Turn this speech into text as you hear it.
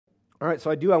All right,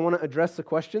 so I want to address the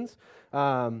questions,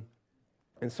 and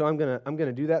so I'm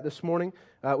gonna do that this morning.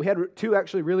 We had two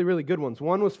actually really good ones.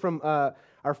 One was from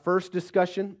our first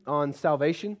discussion on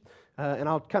salvation, and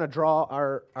I'll kind of draw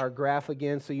our graph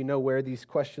again so you know where these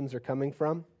questions are coming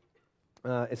from.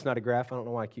 It's not a graph. I don't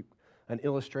know why I keep an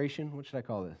illustration. What should I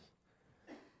call this?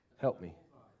 Help me.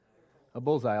 A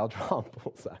bullseye. I'll draw a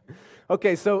bullseye.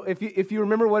 Okay, so if you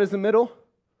remember what is the middle?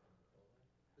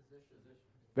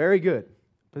 Very good.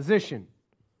 Position.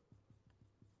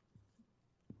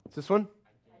 What's this one?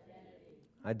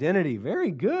 Identity. Very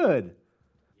good.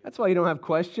 That's why you don't have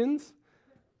questions,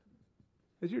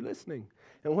 because you're listening.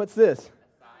 And what's this?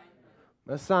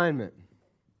 Assignment.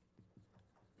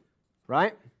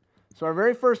 Right? So our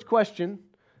very first question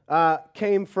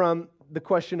came from the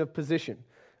question of position.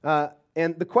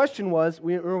 And the question was,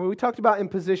 we talked about in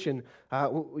position, I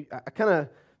kind of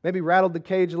maybe rattled the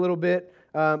cage a little bit,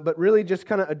 but really just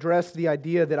kind of addressed the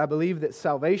idea that I believe that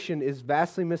salvation is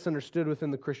vastly misunderstood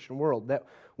within the Christian world. That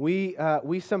we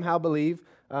somehow believe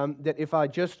that if I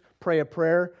just pray a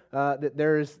prayer, that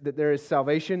there is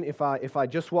salvation. If I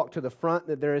just walk to the front,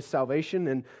 that there is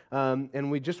salvation.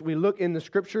 And we look in the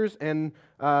Scriptures, and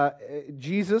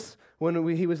Jesus,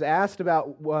 when he was asked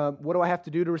about what do I have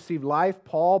to do to receive life,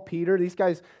 Paul, Peter, these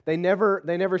guys, they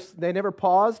never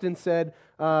paused and said,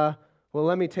 well,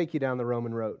 let me take you down the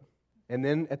Roman road. And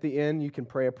then at the end, you can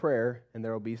pray a prayer and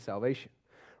there will be salvation.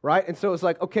 Right? And so it's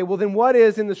like, okay, well then what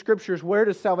is in the Scriptures? Where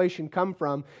does salvation come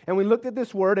from? And we looked at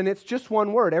this word, and it's just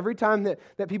one word. Every time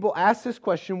that people ask this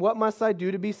question, what must I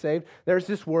do to be saved? There's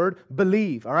this word,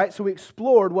 believe. All right? So we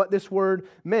explored what this word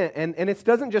meant. And it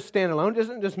doesn't just stand alone. It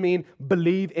doesn't just mean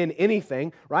believe in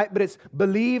anything, right? But it's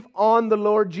believe on the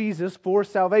Lord Jesus for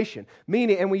salvation.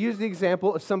 Meaning, and we use the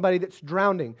example of somebody that's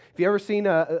drowning. If you ever seen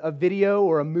a video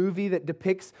or a movie that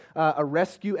depicts a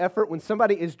rescue effort, when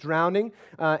somebody is drowning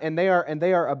and they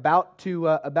are about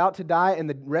to die, and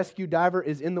the rescue diver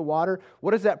is in the water,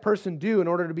 what does that person do in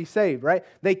order to be saved, right?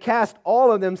 They cast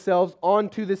all of themselves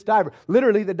onto this diver.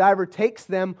 Literally, the diver takes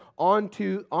them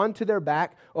onto their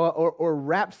back or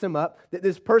wraps them up, that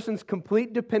this person's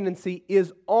complete dependency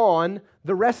is on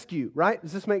the rescue, right?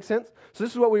 Does this make sense? So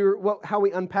this is how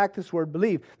we unpack this word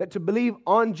believe. That to believe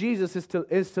on Jesus is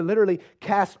to literally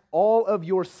cast all of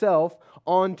yourself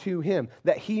onto Him,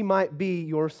 that He might be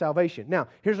your salvation. Now,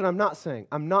 here's what I'm not saying.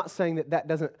 I'm not saying that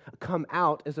doesn't come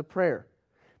out as a prayer.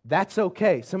 That's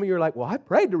okay. Some of you are like, well, I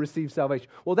prayed to receive salvation.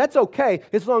 Well, that's okay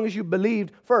as long as you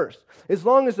believed first. As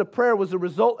long as the prayer was a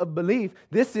result of belief,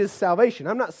 this is salvation.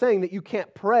 I'm not saying that you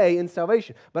can't pray in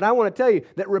salvation, but I want to tell you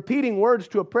that repeating words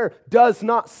to a prayer does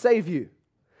not save you.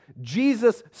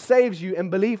 Jesus saves you, and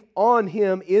belief on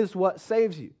Him is what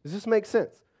saves you. Does this make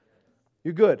sense?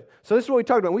 You're good. So this is what we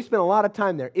talked about. We spent a lot of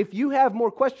time there. If you have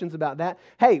more questions about that,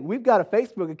 hey, we've got a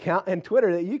Facebook account and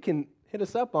Twitter that you can hit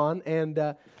us up on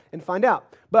and find out.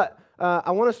 But I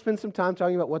want to spend some time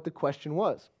talking about what the question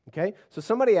was. Okay? So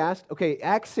somebody asked, okay,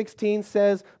 Acts 16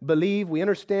 says believe. We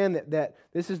understand that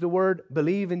this is the word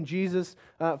believe in Jesus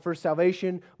for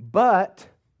salvation. But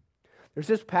there's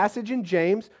this passage in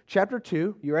James chapter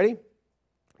 2. You ready?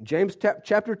 James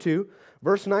chapter 2,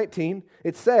 verse 19.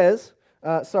 It says...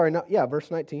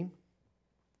 verse 19.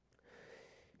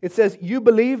 It says, you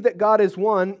believe that God is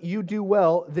one, you do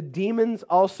well. The demons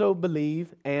also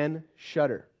believe and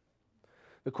shudder.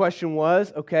 The question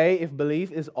was, okay, if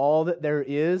belief is all that there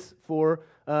is for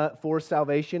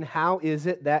salvation, how is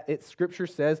it that Scripture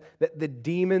says that the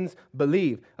demons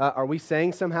believe? Are we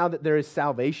saying somehow that there is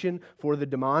salvation for the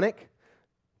demonic?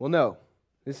 Well, no.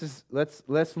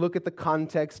 Let's look at the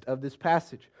context of this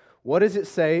passage. What does it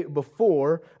say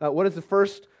before? What is the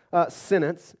first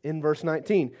sentence in verse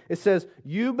 19? It says,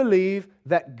 you believe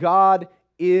that God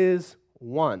is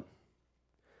one.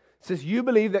 It says, you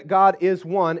believe that God is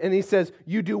one, and he says,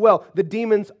 you do well. The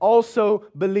demons also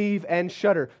believe and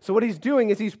shudder. So what he's doing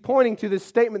is he's pointing to this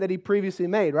statement that he previously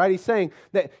made, right? He's saying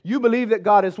that you believe that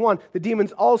God is one. The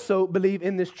demons also believe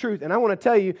in this truth. And I want to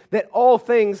tell you that all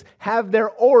things have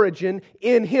their origin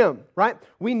in Him, right?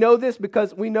 We know this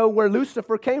because we know where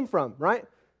Lucifer came from, right?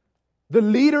 The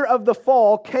leader of the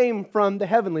fall came from the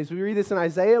heavenlies. We read this in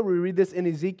Isaiah, we read this in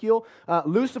Ezekiel.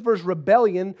 Lucifer's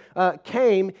rebellion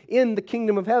came in the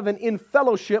kingdom of heaven in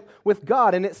fellowship with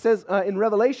God. And it says in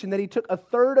Revelation that he took a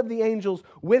third of the angels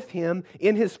with him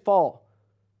in his fall.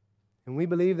 And we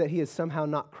believe that he is somehow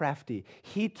not crafty.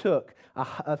 He took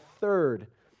a third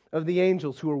of the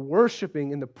angels who were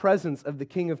worshiping in the presence of the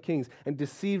King of Kings and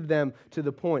deceived them to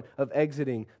the point of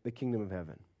exiting the kingdom of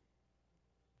heaven.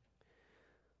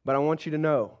 But I want you to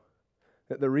know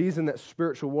that the reason that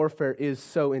spiritual warfare is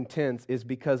so intense is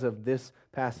because of this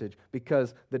passage,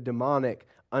 because the demonic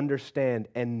understand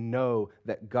and know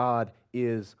that God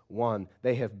is one.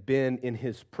 They have been in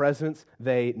His presence.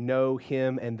 They know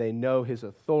Him and they know His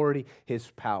authority,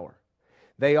 His power.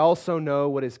 They also know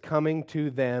what is coming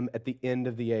to them at the end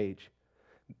of the age.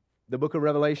 The book of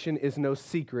Revelation is no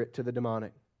secret to the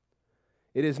demonic.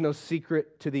 It is no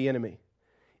secret to the enemy.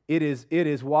 It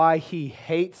is why he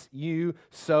hates you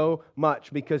so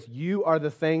much, because you are the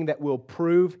thing that will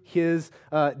prove his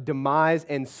demise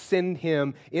and send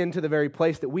him into the very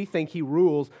place that we think he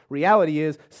rules. Reality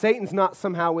is, Satan's not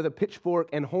somehow with a pitchfork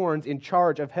and horns in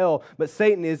charge of hell, but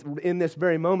Satan is in this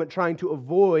very moment trying to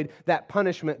avoid that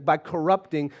punishment by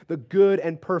corrupting the good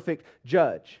and perfect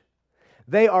judge.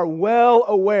 They are well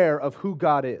aware of who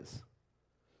God is.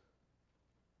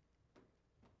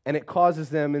 And it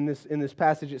causes them, in this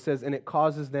passage it says, and it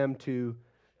causes them to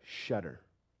shudder.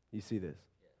 You see this?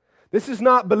 This is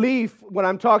not belief, what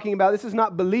I'm talking about. This is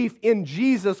not belief in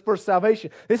Jesus for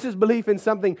salvation. This is belief in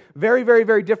something very, very,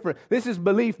 very different. This is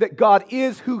belief that God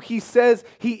is who He says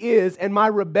He is, and my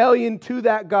rebellion to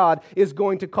that God is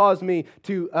going to cause me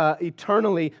to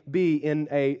eternally be in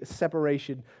a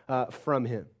separation from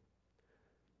Him.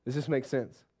 Does this make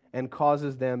sense? And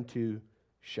causes them to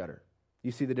shudder.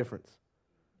 You see the difference?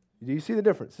 Do you see the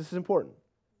difference? This is important.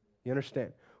 You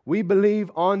understand? We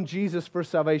believe on Jesus for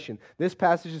salvation. This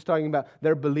passage is talking about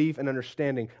their belief and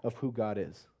understanding of who God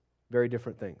is. Very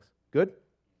different things. Good?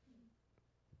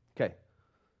 Okay.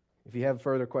 If you have a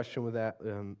further question with that,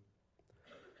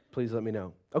 please let me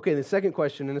know. Okay, the second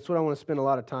question, and it's what I want to spend a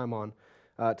lot of time on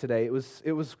today. It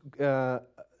was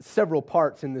several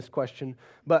parts in this question,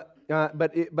 but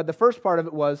the first part of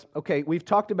it was, okay, we've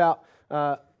talked about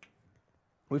our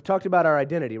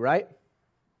identity, right?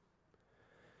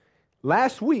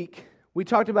 Last week, we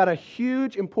talked about a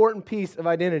huge, important piece of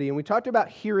identity, and we talked about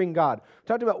hearing God. We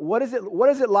talked about what is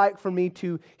it like for me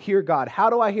to hear God? How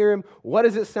do I hear Him? What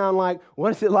does it sound like?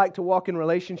 What is it like to walk in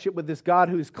relationship with this God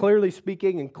who is clearly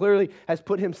speaking and clearly has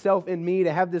put Himself in me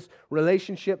to have this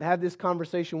relationship, have this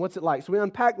conversation? What's it like? So we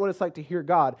unpacked what it's like to hear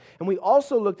God, and we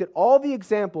also looked at all the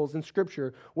examples in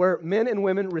Scripture where men and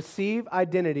women receive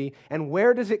identity, and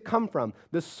where does it come from?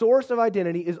 The source of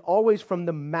identity is always from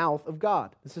the mouth of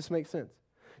God. Does this make sense?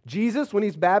 Jesus, when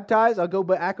He's baptized, I'll go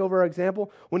back over our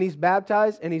example. When He's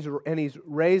baptized and he's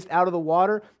raised out of the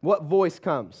water, what voice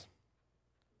comes?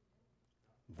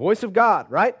 Voice of God,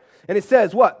 right? And it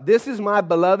says what? This is my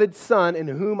beloved Son in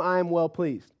whom I am well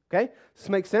pleased. Okay? Does this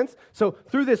make sense? So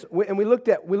through this, and we looked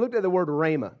at the word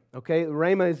rhema. Okay?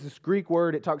 Rhema is this Greek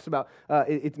word. It talks about,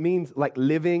 it means like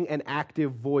living and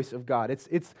active voice of God.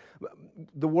 It's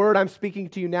the word I'm speaking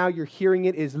to you now, you're hearing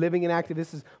it, is living and active.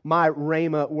 This is my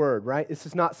rhema word, right? This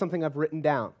is not something I've written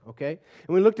down, okay?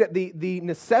 And we looked at the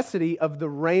necessity of the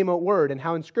rhema word and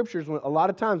how in Scriptures, a lot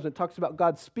of times when it talks about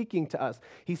God speaking to us,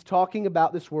 He's talking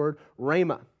about this word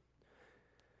rhema.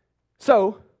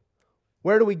 So,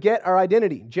 where do we get our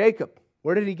identity? Jacob.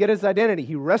 Where did he get his identity?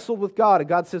 He wrestled with God, and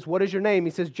God says, what is your name?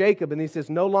 He says, Jacob, and he says,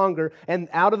 no longer. And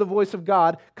out of the voice of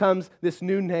God comes this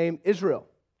new name, Israel,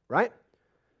 right?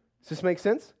 Does this make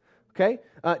sense? Okay.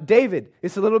 David,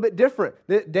 it's a little bit different.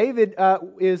 David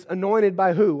is anointed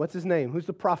by who? What's his name? Who's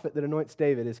the prophet that anoints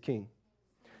David as king?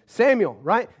 Samuel,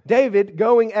 right? David,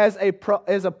 going as a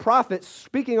prophet,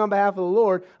 speaking on behalf of the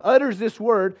Lord, utters this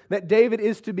word that David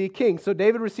is to be king. So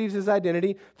David receives his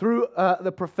identity through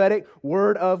the prophetic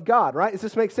word of God, right? Does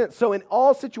this make sense? So in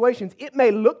all situations, it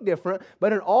may look different,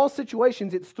 but in all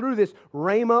situations, it's through this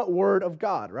rhema word of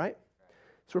God, right?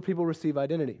 It's where people receive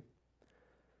identity.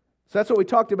 So that's what we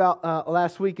talked about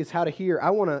last week, is how to hear. I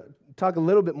want to talk a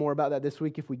little bit more about that this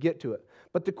week if we get to it.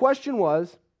 But the question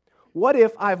was, what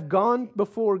if I've gone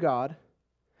before God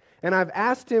and I've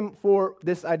asked Him for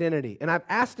this identity, and I've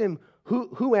asked Him,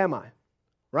 who am I,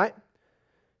 right?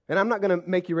 And I'm not going to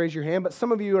make you raise your hand, but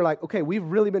some of you are like, okay, we've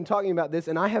really been talking about this,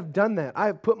 and I have done that. I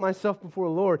have put myself before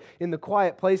the Lord in the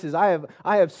quiet places. I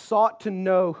have sought to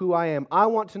know who I am. I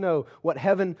want to know what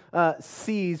heaven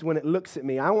sees when it looks at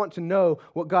me. I want to know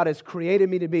what God has created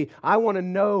me to be. I want to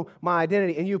know my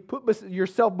identity. And you've put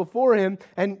yourself before Him,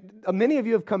 and many of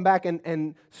you have come back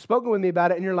and spoken with me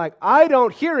about it, and you're like, I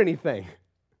don't hear anything,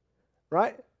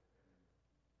 right?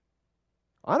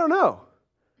 I don't know.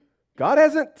 God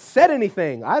hasn't said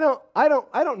anything. I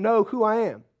don't know who I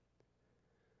am.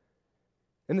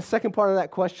 And the second part of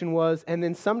that question was, and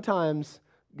then sometimes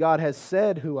God has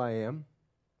said who I am.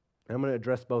 And I'm going to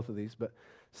address both of these, but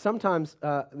sometimes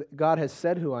God has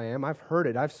said who I am. I've heard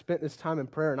it. I've spent this time in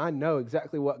prayer, and I know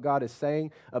exactly what God is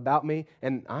saying about me,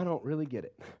 and I don't really get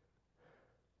it.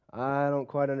 I don't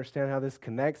quite understand how this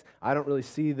connects. I don't really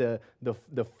see the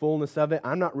fullness of it.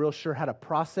 I'm not real sure how to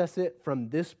process it from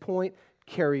this point.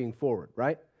 carrying forward,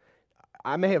 right?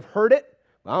 I may have heard it,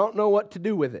 but I don't know what to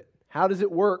do with it. How does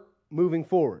it work moving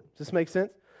forward? Does this make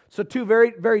sense? So two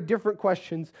very, very different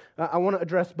questions. I want to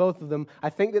address both of them. I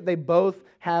think that they both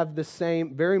have the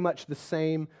same, very much the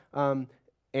same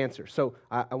answer. So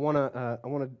I want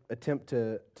to attempt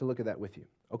to look at that with you.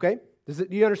 Okay? Do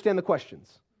you understand the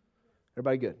questions?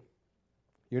 Everybody good?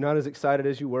 You're not as excited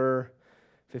as you were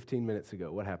 15 minutes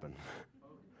ago. What happened?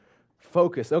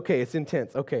 Focus. Okay, it's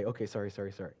intense. Okay, sorry.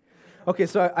 Okay,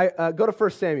 so I go to 1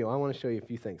 Samuel. I want to show you a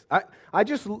few things. I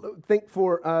just think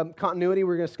for continuity,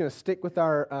 we're just going to stick with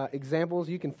our examples.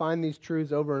 You can find these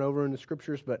truths over and over in the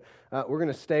Scriptures, but we're going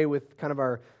to stay with kind of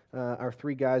our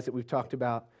three guys that we've talked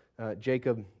about,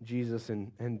 Jacob, Jesus,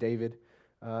 and David,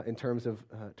 in terms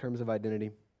of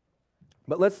identity.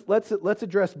 But let's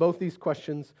address both these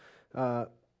questions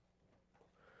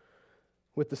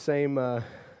with the same,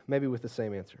 maybe with the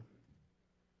same answer.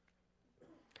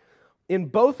 In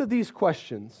both of these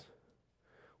questions,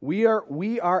 we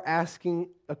are asking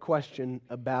a question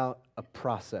about a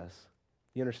process.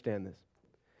 You understand this?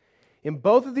 In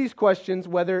both of these questions,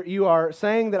 whether you are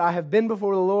saying that I have been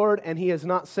before the Lord and He has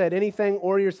not said anything,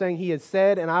 or you're saying He has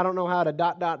said and I don't know how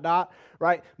to ...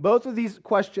 right? Both of these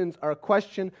questions are a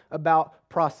question about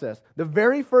process. The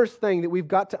very first thing that we've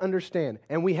got to understand,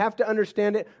 and we have to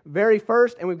understand it very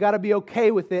first, and we've got to be okay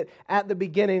with it at the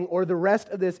beginning, or the rest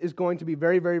of this is going to be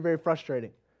very, very, very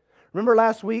frustrating. Remember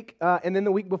last week and then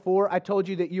the week before, I told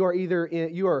you that you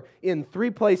are in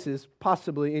three places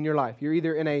possibly in your life. You're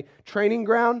either in a training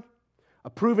ground, a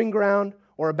proving ground,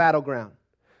 or a battleground.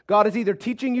 God is either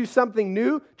teaching you something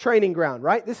new, training ground,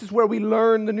 right? This is where we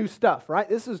learn the new stuff, right?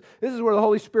 This is where the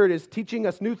Holy Spirit is teaching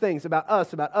us new things about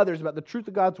us, about others, about the truth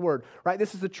of God's Word, right?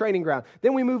 This is the training ground.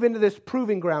 Then we move into this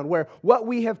proving ground where what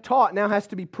we have taught now has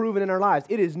to be proven in our lives.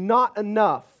 It is not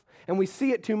enough, and we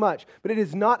see it too much, but it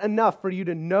is not enough for you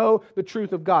to know the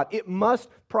truth of God. It must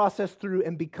process through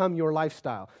and become your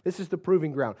lifestyle. This is the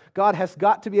proving ground. God has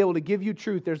got to be able to give you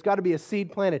truth. There's got to be a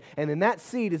seed planted, and then that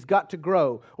seed has got to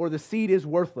grow, or the seed is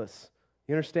worthless.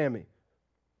 You understand me?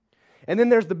 And then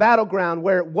there's the battleground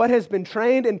where what has been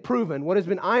trained and proven, what has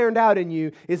been ironed out in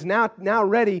you, is now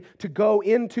ready to go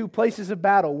into places of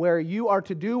battle where you are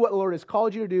to do what the Lord has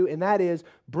called you to do, and that is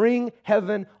bring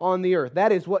heaven on the earth.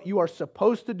 That is what you are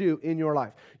supposed to do in your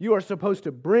life. You are supposed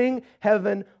to bring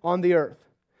heaven on the earth.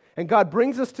 And God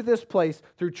brings us to this place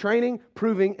through training,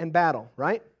 proving, and battle,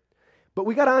 right? But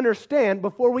we got to understand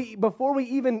before we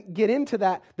even get into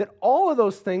that all of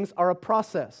those things are a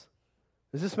process.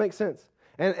 Does this make sense?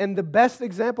 And the best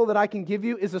example that I can give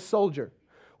you is a soldier.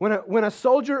 When a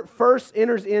soldier first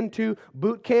enters into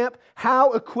boot camp,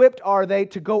 how equipped are they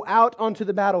to go out onto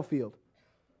the battlefield?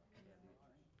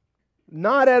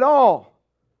 Not at all.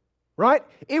 Right?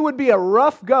 It would be a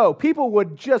rough go. People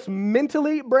would just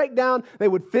mentally break down. They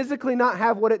would physically not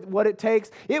have what it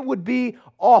takes. It would be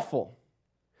awful.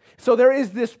 So there is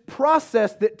this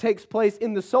process that takes place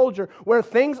in the soldier where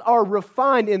things are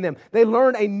refined in them. They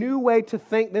learn a new way to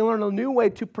think. They learn a new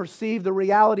way to perceive the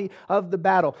reality of the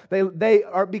battle. They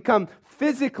become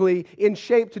physically in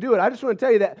shape to do it. I just want to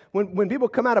tell you that when people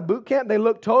come out of boot camp, they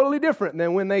look totally different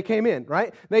than when they came in,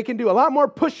 right? They can do a lot more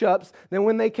push-ups than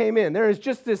when they came in. There is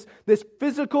just this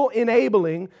physical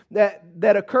enabling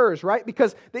that occurs, right?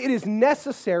 Because it is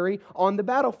necessary on the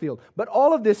battlefield. But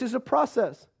all of this is a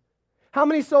process. How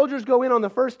many soldiers go in on the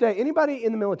first day? Anybody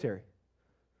in the military?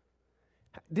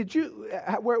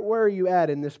 Where are you at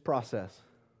in this process?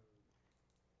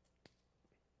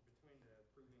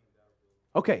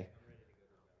 Okay,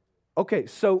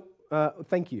 so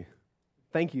thank you.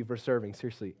 Thank you for serving,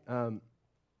 seriously.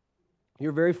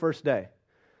 Your very first day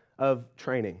of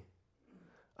training,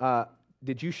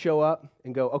 did you show up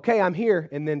and go, okay, I'm here,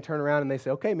 and then turn around and they say,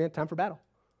 okay, man, time for battle?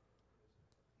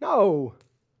 No.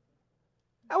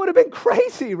 That would have been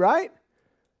crazy, right?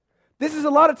 This is a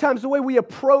lot of times the way we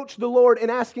approach the Lord in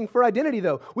asking for identity,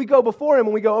 though. We go before Him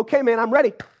and we go, okay, man, I'm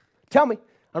ready. Tell me.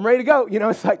 I'm ready to go. You know,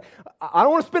 it's like, I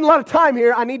don't want to spend a lot of time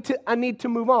here. I need to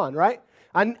move on, right?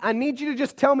 I need you to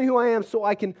just tell me who I am so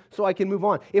I can move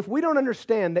on. If we don't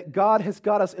understand that God has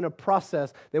got us in a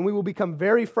process, then we will become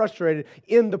very frustrated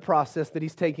in the process that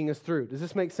He's taking us through. Does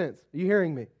this make sense? Are you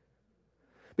hearing me?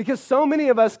 Because so many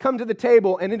of us come to the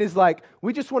table and it is like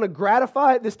we just want to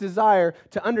gratify this desire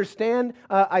to understand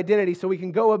identity so we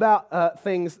can go about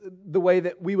things the way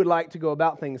that we would like to go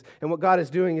about things. And what God is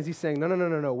doing is He's saying,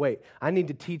 no, wait. I need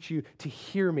to teach you to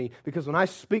hear me because when I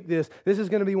speak this is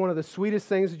going to be one of the sweetest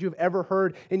things that you've ever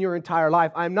heard in your entire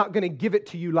life. I'm not going to give it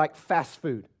to you like fast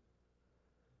food.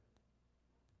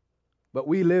 But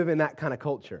we live in that kind of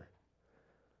culture.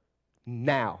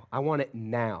 Now. I want it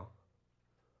now.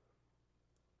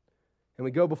 And we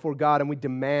go before God and we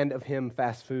demand of Him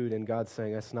fast food, and God's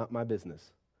saying, that's not my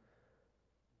business.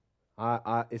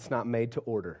 It's not made to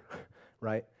order,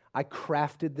 right? I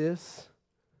crafted this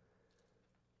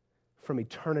from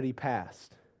eternity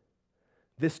past.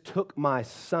 This took my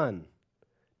Son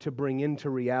to bring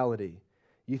into reality.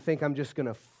 You think I'm just going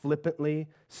to flippantly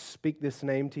speak this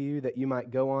name to you that you might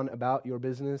go on about your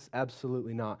business?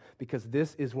 Absolutely not, because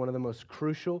this is one of the most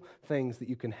crucial things that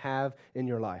you can have in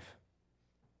your life.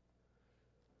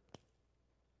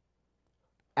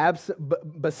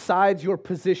 Besides your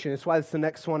position, that's why it's the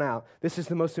next one out. This is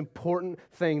the most important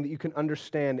thing that you can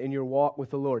understand in your walk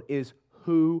with the Lord, is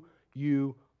who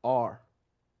you are.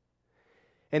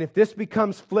 And if this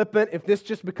becomes flippant, if this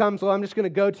just becomes, well, I'm just going to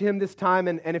go to Him this time,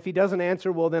 and if He doesn't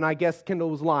answer, well, then I guess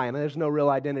Kendall was lying. There's no real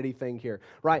identity thing here,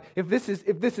 right? If this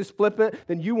is flippant,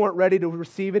 then you weren't ready to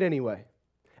receive it anyway.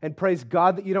 And praise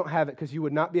God that you don't have it, because you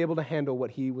would not be able to handle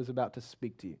what He was about to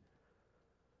speak to you.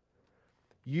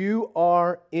 You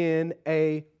are in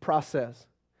a process.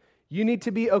 You need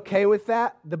to be okay with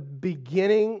that, the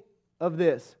beginning of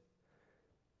this.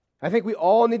 I think we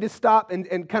all need to stop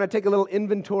and kind of take a little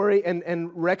inventory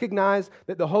and recognize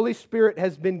that the Holy Spirit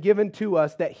has been given to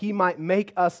us that He might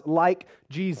make us like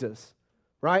Jesus,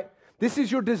 right? This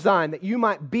is your design, that you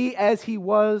might be as He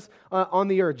was on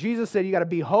the earth. Jesus said, you got to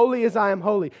be holy as I am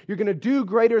holy. You're going to do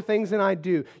greater things than I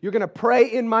do. You're going to pray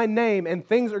in my name, and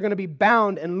things are going to be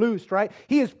bound and loosed, right?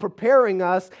 He is preparing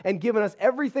us and giving us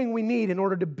everything we need in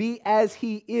order to be as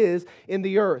He is in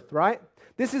the earth, right?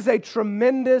 This is a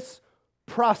tremendous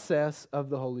process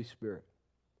of the Holy Spirit.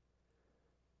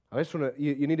 I just want to,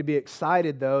 you need to be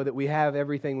excited, though, that we have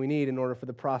everything we need in order for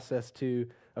the process to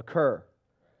occur.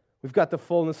 We've got the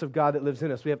fullness of God that lives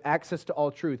in us. We have access to all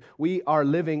truth. We are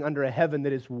living under a heaven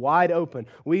that is wide open.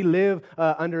 We live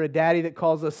under a daddy that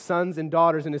calls us sons and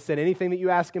daughters and has said, anything that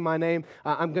you ask in my name,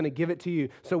 I'm going to give it to you.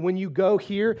 So when you go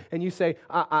here and you say,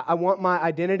 I want my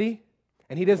identity,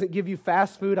 and He doesn't give you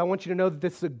fast food, I want you to know that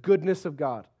this is the goodness of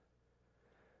God.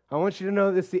 I want you to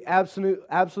know that it's the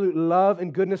absolute love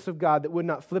and goodness of God that would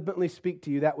not flippantly speak to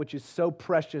you that which is so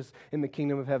precious in the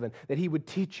kingdom of heaven. That He would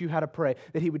teach you how to pray,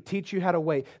 that He would teach you how to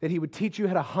wait, that He would teach you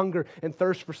how to hunger and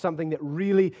thirst for something that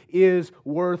really is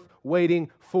worth waiting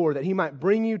for, that He might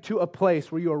bring you to a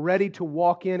place where you are ready to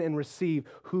walk in and receive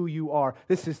who you are.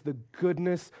 This is the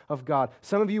goodness of God.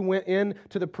 Some of you went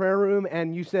into the prayer room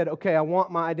and you said, okay, I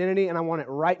want my identity and I want it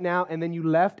right now, and then you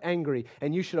left angry,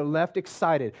 and you should have left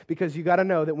excited, because you got to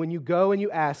know that when you go and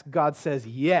you ask, God says,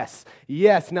 yes,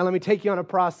 yes. Now let me take you on a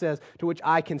process to which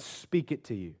I can speak it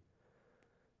to you.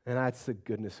 And that's the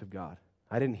goodness of God.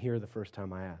 I didn't hear the first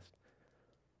time I asked.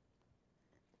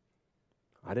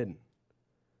 I didn't.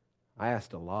 I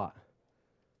asked a lot.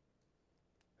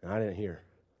 And I didn't hear.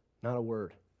 Not a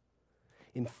word.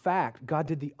 In fact, God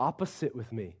did the opposite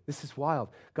with me. This is wild.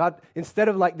 God, instead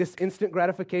of like this instant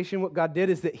gratification, what God did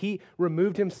is that He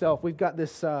removed Himself. We've got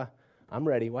this, I'm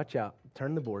ready, watch out.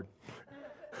 Turn the board.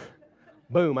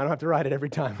 Boom, I don't have to write it every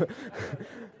time.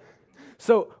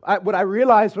 So what I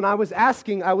realized when I was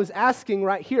asking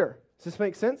right here. Does this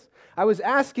make sense? I was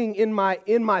asking in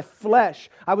my flesh.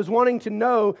 I was wanting to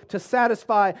know, to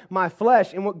satisfy my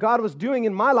flesh. And what God was doing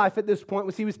in my life at this point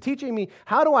was He was teaching me,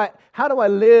 how do I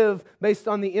live based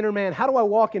on the inner man? How do I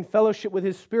walk in fellowship with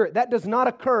His Spirit? That does not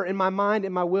occur in my mind,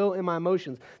 in my will, in my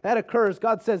emotions. That occurs,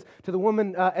 God says to the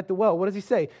woman at the well, what does He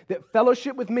say? That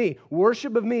fellowship with me,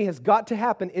 worship of me has got to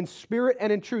happen in spirit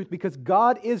and in truth, because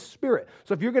God is spirit.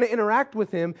 So if you're going to interact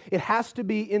with Him, it has to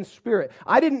be in spirit.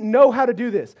 I didn't know how to do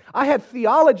this. I had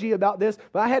theology about this,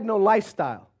 but I had no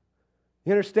lifestyle.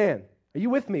 You understand? Are you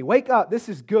with me? Wake up. This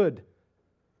is good.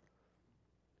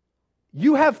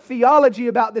 You have theology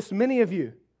about this, many of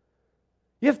you.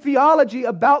 You have theology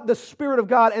about the Spirit of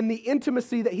God and the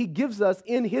intimacy that He gives us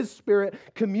in His Spirit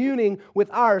communing with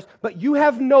ours, but you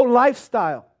have no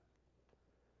lifestyle.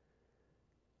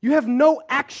 You have no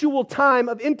actual time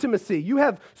of intimacy. You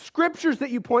have scriptures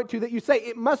that you point to that you say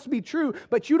it must be true,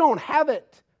 but you don't have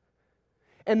it.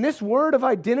 And this word of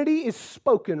identity is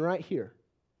spoken right here.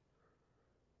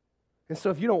 And so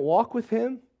if you don't walk with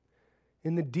Him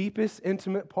in the deepest,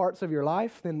 intimate parts of your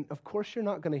life, then of course you're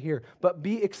not going to hear. But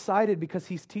be excited, because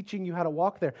He's teaching you how to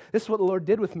walk there. This is what the Lord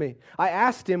did with me. I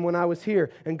asked Him when I was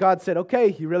here, and God said,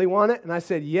 okay, you really want it? And I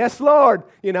said, yes, Lord.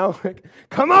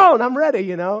 Come on, I'm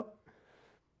ready, And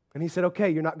He said, okay,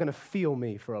 you're not going to feel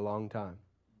me for a long time.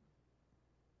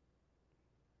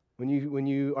 When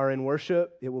you are in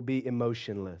worship, it will be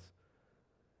emotionless.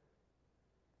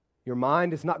 Your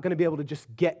mind is not going to be able to just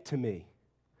get to me.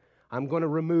 I'm going to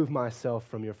remove myself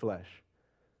from your flesh.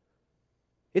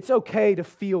 It's okay to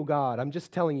feel God. I'm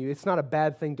just telling you, it's not a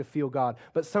bad thing to feel God.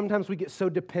 But sometimes we get so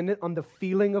dependent on the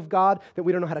feeling of God that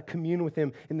we don't know how to commune with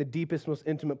Him in the deepest, most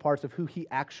intimate parts of who He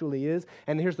actually is.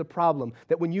 And here's the problem,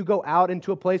 that when you go out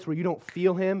into a place where you don't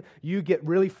feel Him, you get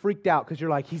really freaked out because you're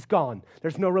like, He's gone.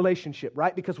 There's no relationship,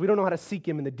 right? Because we don't know how to seek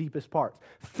Him in the deepest parts.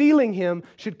 Feeling Him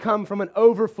should come from an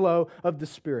overflow of the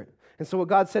Spirit. And so what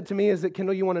God said to me is that,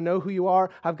 Kendall, you want to know who you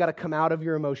are? I've got to come out of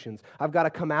your emotions. I've got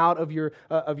to come out of your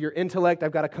intellect.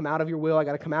 I've got to come out of your will. I've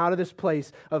got to come out of this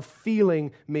place of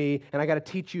feeling me, and I got to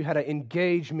teach you how to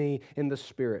engage me in the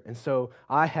Spirit. And so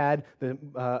I had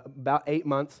about 8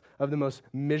 months of the most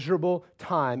miserable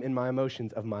time in my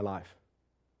emotions of my life.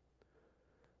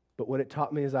 But what it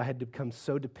taught me is I had to become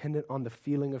so dependent on the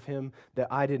feeling of Him that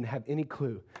I didn't have any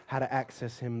clue how to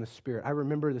access Him in the Spirit. I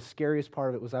remember the scariest part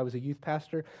of it was I was a youth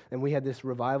pastor, and we had this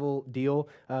revival deal.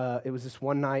 It was this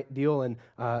one-night deal,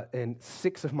 and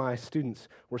 6 of my students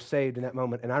were saved in that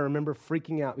moment. And I remember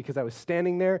freaking out because I was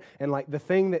standing there, and like the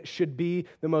thing that should be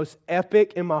the most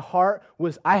epic in my heart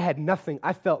was I had nothing.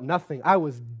 I felt nothing. I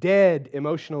was dead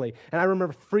emotionally. And I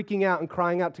remember freaking out and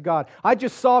crying out to God. I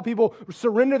just saw people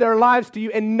surrender their lives to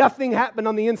you, and nothing happened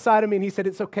on the inside of me, and He said,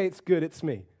 it's okay, it's good, it's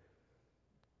me.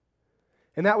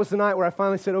 And that was the night where I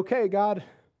finally said, okay, God,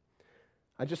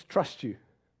 I just trust you.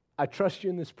 I trust you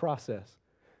in this process.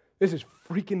 This is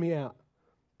freaking me out,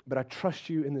 but I trust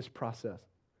you in this process.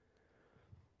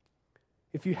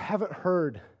 If you haven't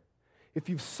heard, if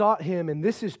you've sought Him, and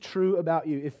this is true about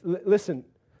you, listen,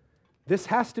 this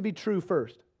has to be true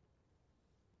first.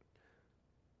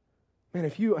 Man,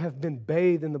 if you have been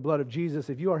bathed in the blood of Jesus,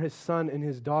 if you are His son and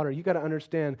His daughter, you got to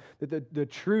understand that the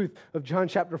truth of John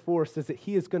chapter 4 says that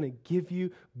He is going to give you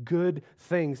good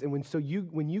things. And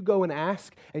when you go and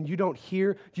ask and you don't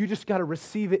hear, you just got to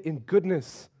receive it in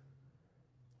goodness.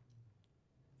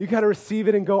 You got to receive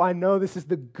it and go, I know this is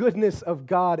the goodness of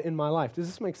God in my life. Does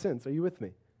this make sense? Are you with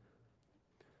me?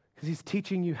 Because He's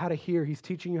teaching you how to hear. He's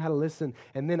teaching you how to listen.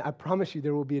 And then I promise you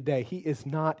there will be a day. He is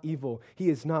not evil. He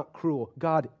is not cruel.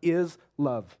 God is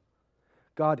love.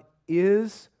 God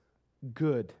is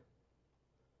good.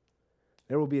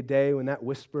 There will be a day when that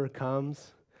whisper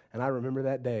comes, and I remember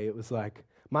that day. It was like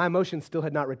my emotions still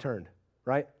had not returned,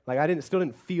 right? Like I still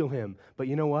didn't feel Him. But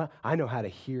you know what? I know how to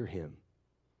hear Him.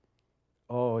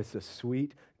 Oh, it's a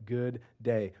sweet, good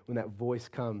day when that voice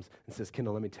comes and says,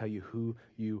 Kendall, let me tell you who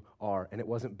you are. And it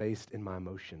wasn't based in my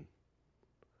emotion.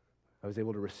 I was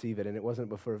able to receive it, and it wasn't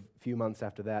before a few months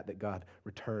after that God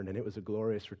returned, and it was a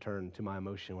glorious return to my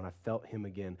emotion when I felt Him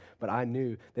again. But I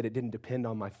knew that it didn't depend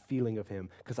on my feeling of Him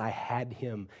because I had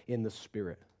Him in the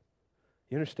Spirit.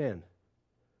 You understand?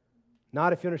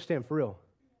 Not if you understand, for real.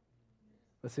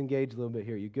 Let's engage a little bit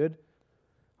here. You good?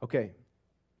 Okay.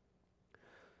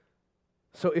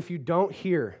 So if you don't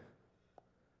hear,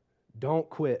 don't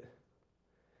quit.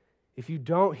 If you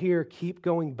don't hear, keep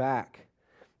going back.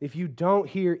 If you don't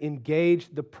hear,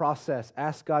 engage the process.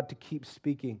 Ask God to keep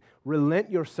speaking.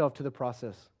 Relent yourself to the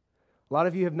process. A lot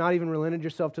of you have not even relented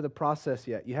yourself to the process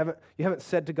yet. You haven't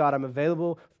said to God, I'm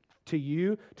available to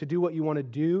you to do what you want to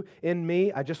do in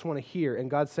me. I just want to hear.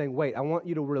 And God's saying, wait, I want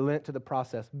you to relent to the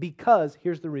process. Because,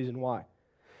 here's the reason why.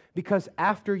 Because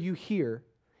after you hear,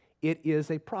 it is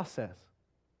a process.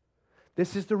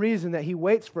 This is the reason that He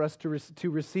waits for us to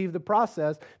receive the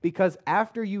process, because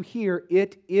after you hear,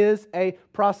 it is a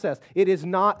process. It is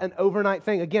not an overnight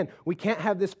thing. Again, we can't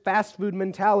have this fast food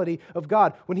mentality of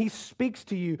God. When He speaks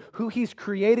to you, who He's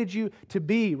created you to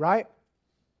be, right?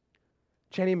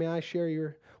 Jenny, may I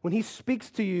share when He speaks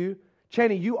to you,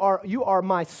 Cheney, you are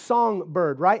my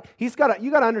songbird, right? You got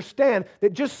to understand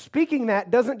that just speaking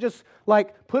that doesn't just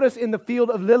like put us in the field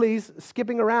of lilies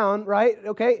skipping around, right?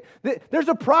 Okay? There's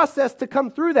a process to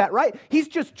come through that, right? He's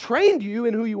just trained you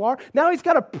in who you are. Now He's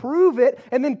got to prove it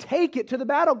and then take it to the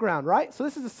battleground, right? So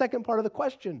this is the second part of the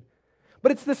question.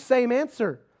 But it's the same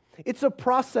answer. It's a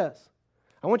process.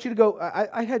 I want you to go,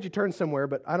 I had you turn somewhere,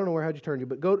 but I don't know where I had you turn you,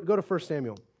 but go to 1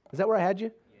 Samuel. Is that where I had you?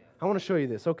 Yeah. I want to show you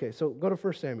this. Okay, so go to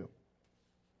 1 Samuel.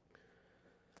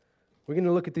 We're going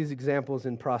to look at these examples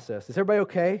in process. Is everybody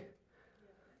okay?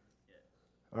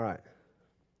 All right.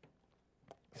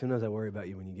 Sometimes I worry about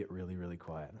you when you get really, really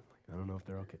quiet. I'm like, I don't know if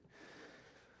they're okay.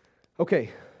 Okay.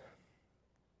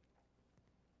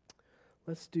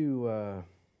 Let's do,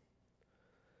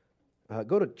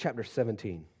 go to chapter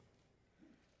 17.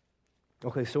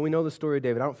 Okay, so we know the story of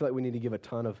David. I don't feel like we need to give a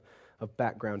ton of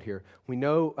background here. We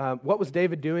know, what was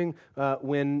David doing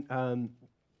when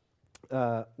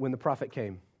the prophet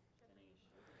came?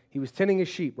 He was tending his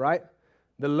sheep, right?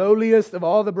 The lowliest of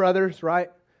all the brothers,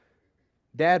 right?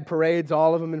 Dad parades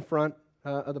all of them in front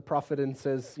of the prophet and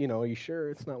says, are you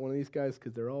sure it's not one of these guys?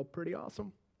 Because they're all pretty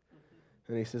awesome,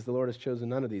 And he says, the Lord has chosen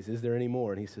none of these. Is there any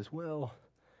more? And he says, well,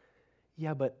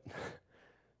 yeah, but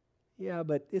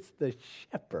it's the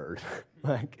shepherd.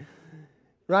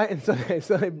 Right? And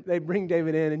so they bring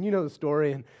David in, and you know the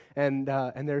story, and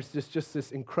there's just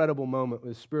this incredible moment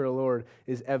where the Spirit of the Lord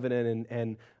is evident,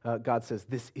 and God says,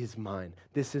 this is mine.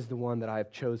 This is the one that I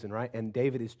have chosen, right? And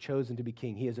David is chosen to be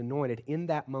king. He is anointed in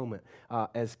that moment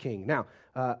as king. Now,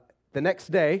 the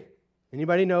next day,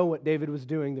 anybody know what David was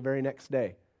doing the very next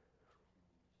day?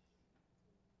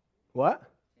 What?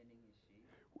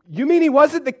 You mean he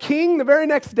wasn't the king the very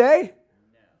next day?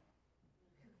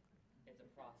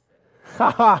 Ha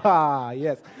ha ha,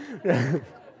 yes.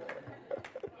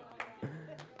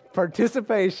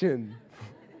 Participation.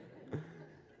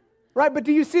 Right, but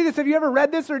do you see this? Have you ever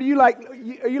read this, or are you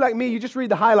like me? You just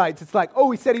read the highlights. It's like, oh,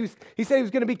 he said he was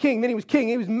going to be king. Then he was king.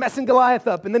 He was messing Goliath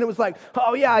up, and then it was like,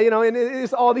 oh yeah, and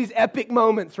it's all these epic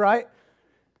moments, right?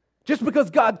 Just because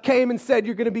God came and said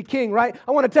you're going to be king, right?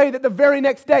 I want to tell you that the very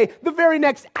next day, the very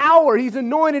next hour, he's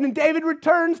anointed, and David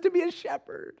returns to be a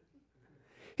shepherd.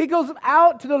 He goes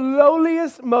out to the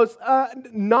lowliest, most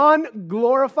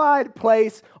non-glorified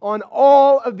place on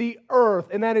all of the earth,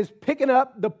 and that is picking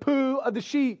up the poo of the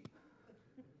sheep.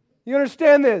 You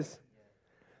understand this?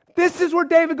 This is where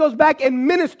David goes back and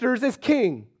ministers as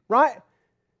king, right?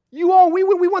 We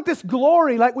want this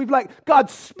glory, God,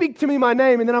 speak to me my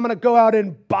name, and then I'm going to go out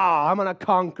and I'm going to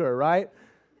conquer, right?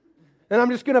 And I'm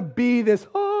just going to be this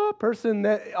person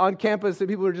that on campus that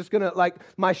people are just going to,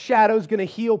 my shadow's going to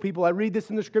heal people. I read this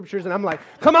in the scriptures, and I'm like,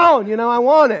 come on, I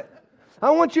want it.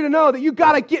 I want you to know that you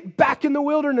got to get back in the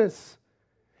wilderness.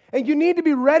 And you need to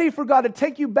be ready for God to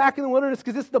take you back in the wilderness,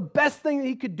 because it's the best thing that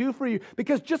He could do for you.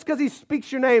 Because just because He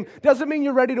speaks your name doesn't mean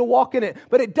you're ready to walk in it.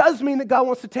 But it does mean that God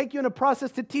wants to take you in a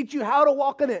process to teach you how to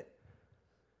walk in it.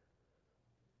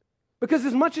 Because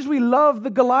as much as we love the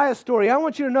Goliath story, I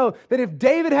want you to know that if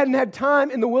David hadn't had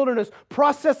time in the wilderness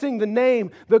processing the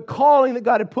name, the calling that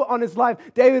God had put on his life,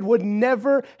 David would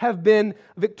never have been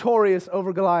victorious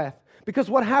over Goliath.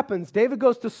 Because what happens? David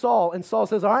goes to Saul, and Saul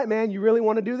says, all right, man, you really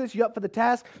want to do this? You up for the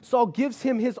task? Saul gives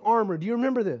him his armor. Do you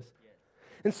remember this? Yes.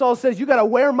 And Saul says, you got to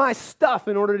wear my stuff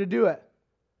in order to do it.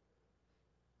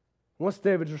 What's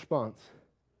David's response?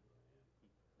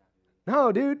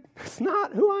 No, dude, that's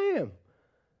not who I am.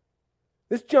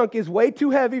 This junk is way too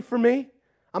heavy for me.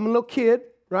 I'm a little kid,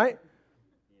 right?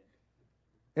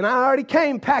 And I already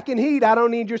came packing heat. I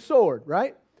don't need your sword,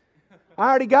 right? I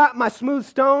already got my smooth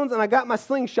stones and I got my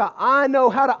slingshot. I know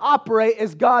how to operate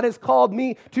as God has called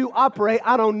me to operate.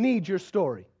 I don't need your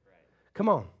story. Come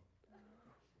on.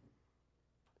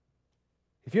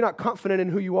 If you're not confident in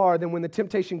who you are, then when the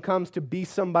temptation comes to be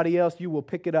somebody else, you will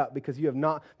pick it up because you have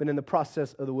not been in the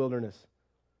process of the wilderness.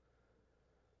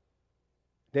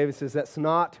 David says, that's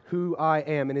not who I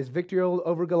am. And his victory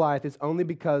over Goliath is only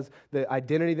because the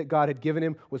identity that God had given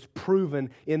him was proven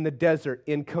in the desert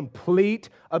in complete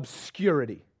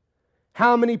obscurity.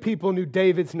 How many people knew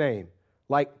David's name?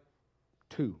 Like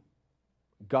 2.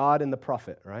 God and the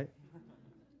prophet, right?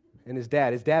 And his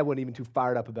dad. His dad wasn't even too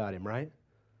fired up about him, right?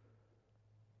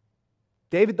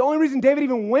 The only reason David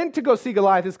even went to go see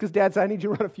Goliath is because Dad said, I need you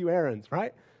to run a few errands,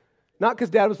 right? Not because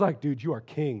Dad was like, dude, you are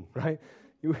king, right?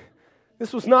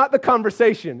 This was not the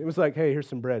conversation. It was like, hey, here's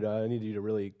some bread. I need you to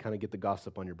really kind of get the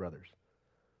gossip on your brothers.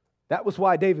 That was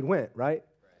why David went, right?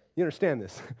 You understand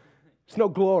this? There's no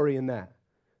glory in that.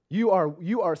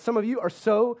 Some of you are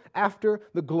so after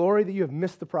the glory that you have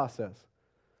missed the process.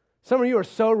 Some of you are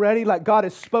so ready, like God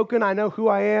has spoken, I know who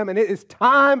I am, and it is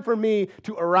time for me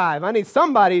to arrive. I need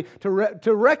somebody to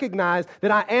recognize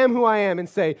that I am who I am and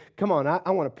say, come on,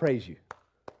 I want to praise you.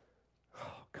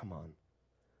 Oh, come on.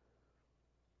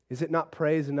 Is it not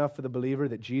praise enough for the believer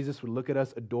that Jesus would look at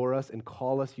us, adore us, and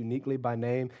call us uniquely by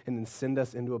name and then send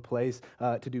us into a place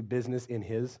to do business in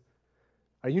His?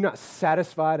 Are you not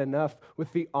satisfied enough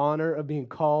with the honor of being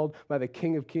called by the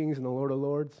King of Kings and the Lord of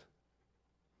Lords?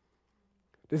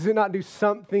 Does it not do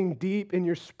something deep in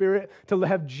your spirit to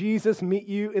have Jesus meet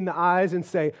you in the eyes and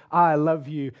say, I love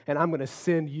you and I'm going to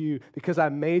send you because I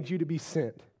made you to be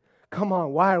sent? Come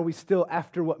on, why are we still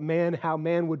after how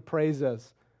man would praise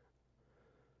us?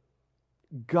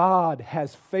 God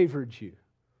has favored you.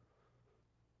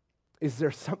 Is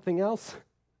there something else?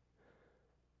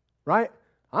 Right?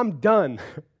 I'm done.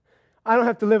 I don't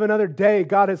have to live another day.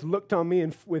 God has looked on me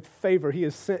with favor. He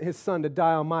has sent His Son to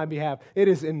die on my behalf. It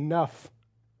is enough.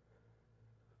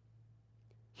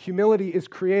 Humility is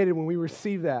created when we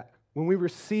receive that, when we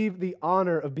receive the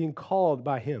honor of being called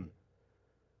by Him.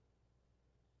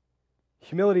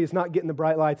 Humility is not getting the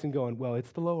bright lights and going, well,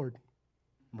 it's the Lord,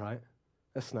 right?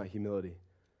 That's not humility.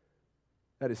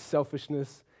 That is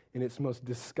selfishness, in its most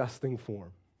disgusting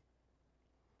form.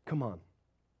 Come on.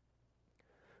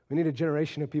 We need a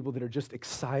generation of people that are just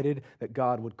excited that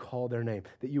God would call their name,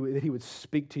 that He would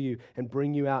speak to you and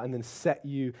bring you out and then set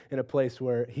you in a place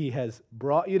where He has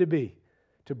brought you to be,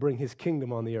 to bring His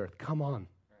kingdom on the earth. Come on.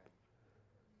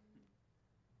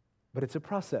 But it's a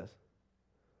process.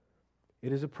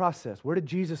 It is a process. Where did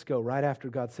Jesus go right after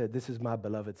God said, "This is my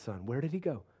beloved Son"? Where did He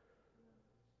go?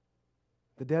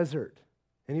 The desert.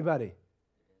 Anybody?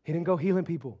 He didn't go healing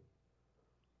people.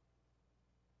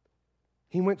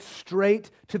 He went straight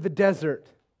to the desert,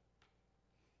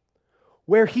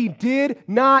 where He did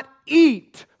not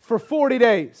eat for 40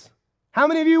 days. How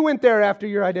many of you went there after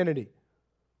your identity?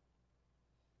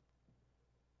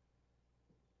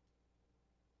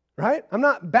 Right? I'm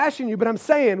not bashing you, but I'm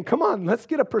saying, come on, let's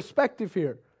get a perspective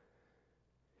here.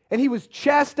 And He was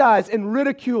chastised and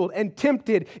ridiculed and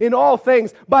tempted in all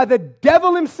things by the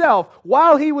devil himself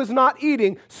while He was not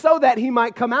eating, so that He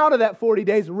might come out of that 40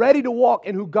 days ready to walk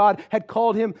in who God had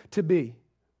called Him to be.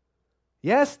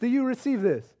 Yes? Do you receive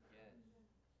this?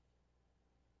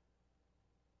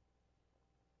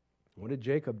 What did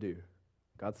Jacob do?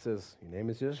 God says, your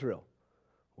name is Israel.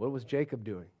 What was Jacob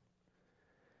doing?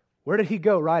 Where did he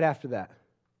go right after that?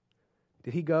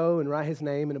 Did he go and write his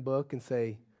name in a book and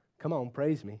say, "Come on,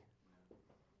 praise me"?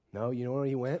 No, you know where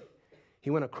he went? He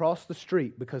went across the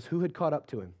street, because who had caught up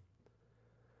to him?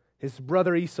 His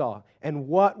brother Esau. And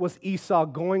what was Esau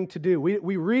going to do? We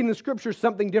read in the Scriptures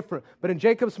something different, but in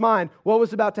Jacob's mind, what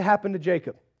was about to happen to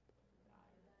Jacob?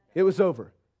 It was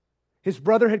over. His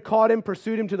brother had caught him,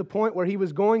 pursued him to the point where he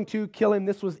was going to kill him.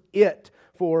 This was it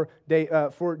for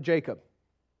Jacob.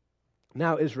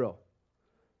 Now Israel.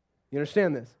 You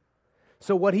understand this?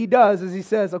 So what he does is he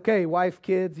says, "Okay, wife,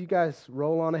 kids, you guys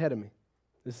roll on ahead of me.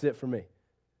 This is it for me."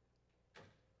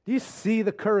 Do you see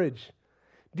the courage?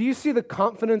 Do you see the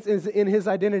confidence in his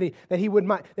identity that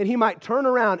he might turn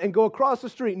around and go across the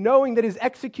street knowing that his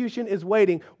execution is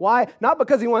waiting? Why? Not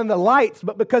because he wanted the lights,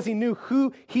 but because he knew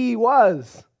who he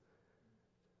was.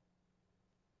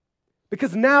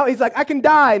 Because now he's like, I can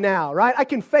die now, right? I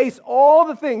can face all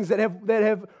the things that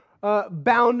have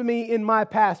bound me in my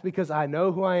past, because I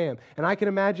know who I am. And I can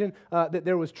imagine that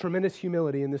there was tremendous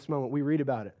humility in this moment. We read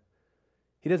about it.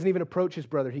 He doesn't even approach his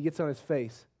brother. He gets on his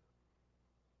face.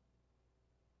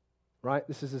 Right?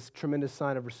 This is a tremendous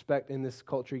sign of respect in this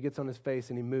culture. He gets on his face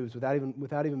and he moves without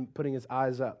even putting his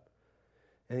eyes up.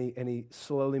 And he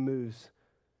slowly moves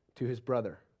to his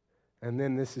brother. And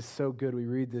then this is so good. We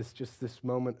read this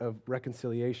moment of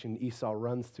reconciliation. Esau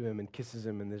runs to him and kisses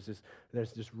him, and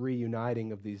there's this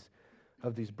reuniting of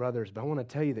these brothers. But I want to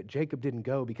tell you that Jacob didn't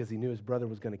go because he knew his brother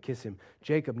was going to kiss him.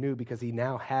 Jacob knew because he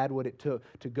now had what it took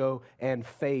to go and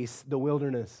face the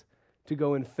wilderness, to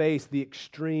go and face the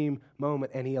extreme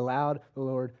moment, and he allowed the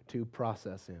Lord to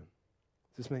process him.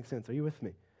 Does this make sense? Are you with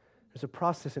me? There's a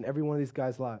process in every one of these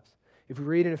guys' lives. If we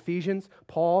read in Ephesians,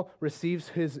 Paul receives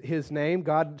his name.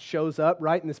 God shows up,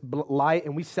 right, in this light,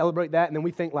 and we celebrate that, and then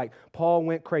we think like Paul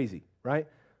went crazy, right?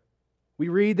 We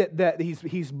read that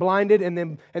he's blinded, and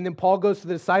then Paul goes to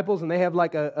the disciples, and they have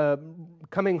like a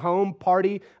coming home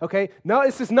party. Okay, no,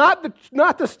 this is not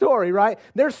the story, right?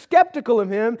 They're skeptical of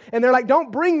him, and they're like, "Don't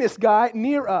bring this guy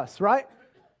near us," right?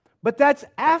 But that's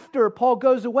after Paul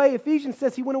goes away. Ephesians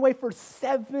says he went away for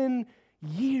 7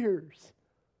 years.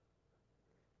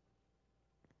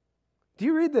 Do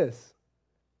you read this?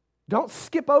 Don't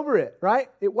skip over it,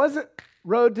 right? It wasn't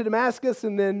road to Damascus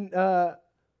and then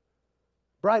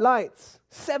bright lights.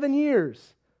 7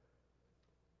 years.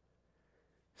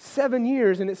 7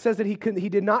 years, and it says that he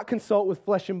did not consult with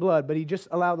flesh and blood, but he just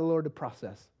allowed the Lord to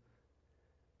process.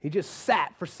 He just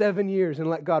sat for 7 years and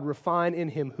let God refine in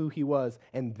him who he was.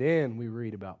 And then we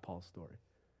read about Paul's story.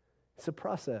 It's a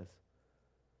process.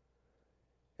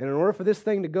 And in order for this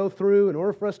thing to go through, in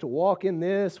order for us to walk in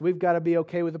this, we've got to be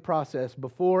okay with the process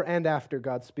before and after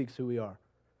God speaks who we are.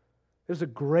 It was a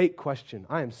great question.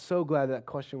 I am so glad that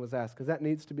question was asked, because that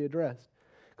needs to be addressed.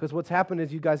 Because what's happened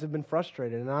is you guys have been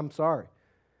frustrated, and I'm sorry.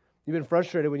 You've been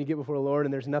frustrated when you get before the Lord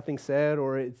and there's nothing said,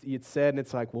 or it's said and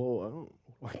it's like, well,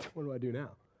 what do I do now?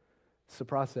 It's a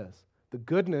process. The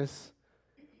goodness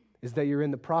is that you're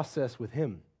in the process with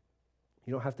Him.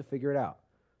 You don't have to figure it out.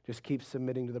 Just keep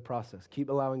submitting to the process. Keep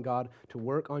allowing God to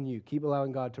work on you. Keep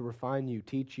allowing God to refine you,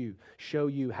 teach you, show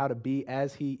you how to be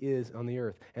as He is on the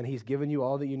earth. And He's given you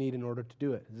all that you need in order to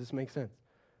do it. Does this make sense?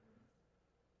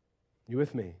 You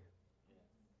with me?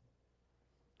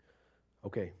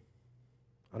 Okay.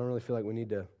 I don't really feel like we need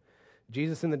to.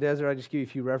 Jesus in the desert, I just give you a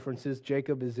few references.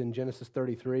 Jacob is in Genesis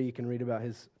 33. You can read about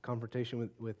his confrontation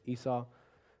with Esau.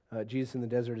 Jesus in the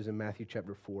desert is in Matthew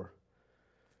chapter 4.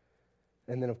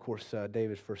 And then, of course,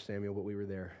 David's 1 Samuel, but we were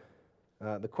there.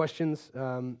 The questions,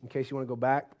 in case you want to go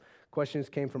back, questions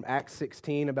came from Acts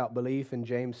 16 about belief and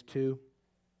James 2.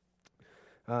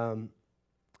 And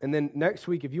then next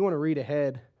week, if you want to read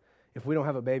ahead, if we don't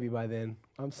have a baby by then,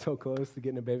 I'm so close to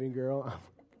getting a baby girl.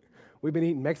 We've been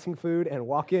eating Mexican food and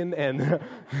walking and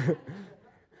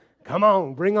come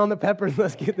on, bring on the peppers.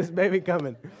 Let's get this baby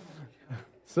coming.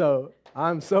 So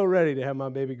I'm so ready to have my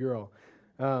baby girl.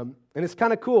 And it's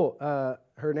kind of cool.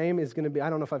 Her name is going to be, I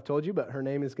don't know if I've told you, but her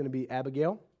name is going to be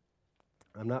Abigail.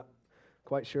 I'm not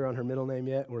quite sure on her middle name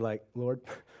yet. We're like, Lord,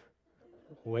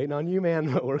 waiting on you,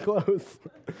 man, but we're close.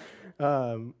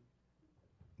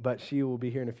 But she will be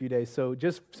here in a few days. So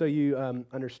just so you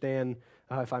understand,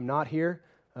 if I'm not here,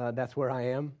 that's where I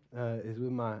am, is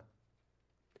with my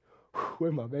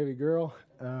baby girl.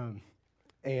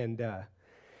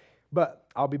 But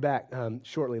I'll be back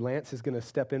shortly. Lance is going to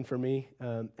step in for me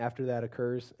after that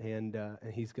occurs, and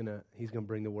he's gonna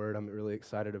bring the word. I'm really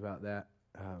excited about that.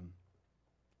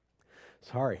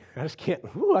 Sorry, I just can't.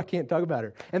 I can't talk about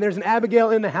her. And there's an Abigail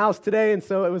in the house today, and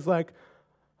so it was like,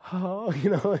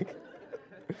 like.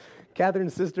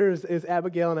 Catherine's sister is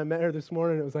Abigail, and I met her this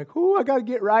morning. It was like, I got to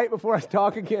get right before I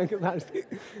talk again.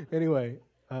 Anyway,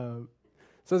 so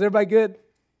is everybody good?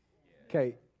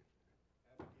 Okay.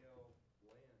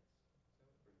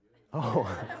 Oh,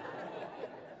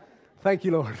 thank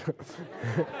you, Lord.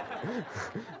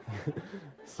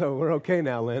 So we're okay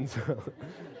now, Lynn. So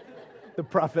the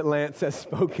prophet Lance has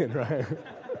spoken, right?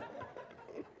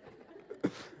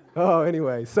 Oh,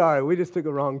 anyway, sorry, we just took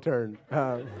a wrong turn.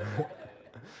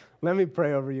 Let me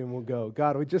pray over you and we'll go.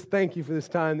 God, we just thank you for this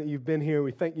time that you've been here.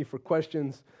 We thank you for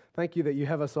questions. Thank you that you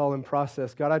have us all in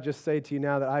process. God, I just say to you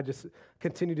now that I just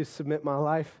continue to submit my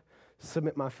life,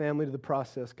 submit my family to the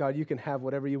process. God, you can have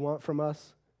whatever you want from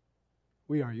us.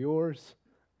 We are yours.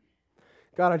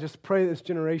 God, I just pray this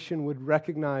generation would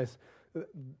recognize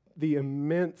the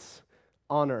immense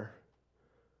honor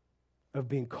of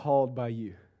being called by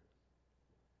you.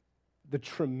 The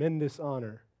tremendous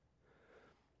honor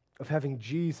of having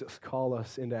Jesus call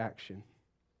us into action.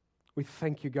 We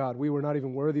thank you, God. We were not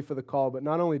even worthy for the call, but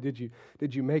not only did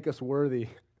you make us worthy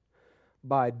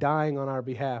by dying on our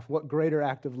behalf, what greater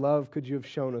act of love could you have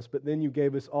shown us? But then you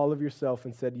gave us all of yourself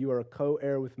and said, you are a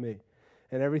co-heir with me.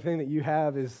 And everything that you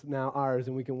have is now ours,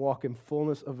 and we can walk in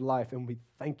fullness of life, and we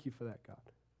thank you for that, God.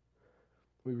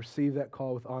 We receive that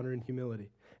call with honor and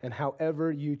humility. And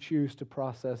however you choose to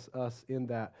process us in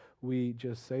that, we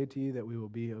just say to you that we will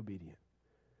be obedient.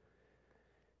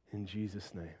 In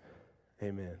Jesus' name,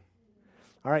 amen.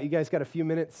 All right, you guys got a few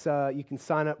minutes. You can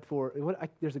sign up for,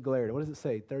 there's a glare. What does it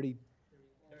say,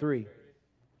 33?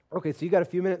 Okay, so you got a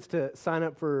few minutes to sign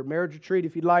up for marriage retreat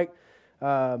if you'd like.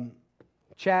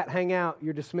 Chat, hang out,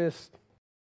 you're dismissed.